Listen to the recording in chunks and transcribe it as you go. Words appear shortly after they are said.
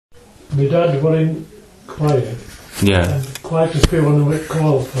My dad were in choir, Yeah. and quite a few of them would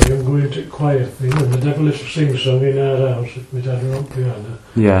call for him going to choir thing, and the devilish sing-song in our house, my dad were on piano,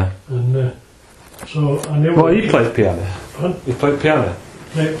 Yeah. and so I knew... Well, he played piano. Huh? He played piano.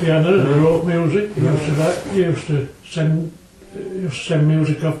 Played piano and wrote music. He used to send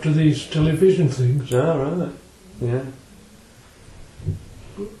music off to these television things. Oh, right. Yeah.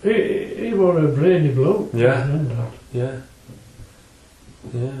 He was a brainy bloke. Yeah. my granddad. Yeah.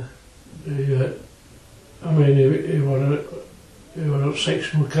 Yeah. I mean, he was a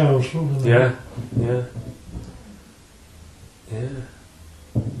sectional council. And Yeah. Yeah. Yeah.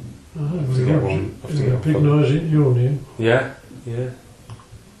 He was a big noise in union. Yeah. Yeah.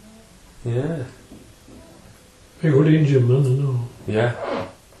 Yeah. A good Indian man, I know. Yeah.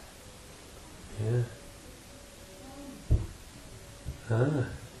 Yeah. Ah.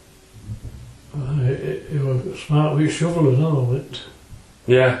 He was smart with shovel and all it.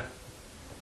 Yeah.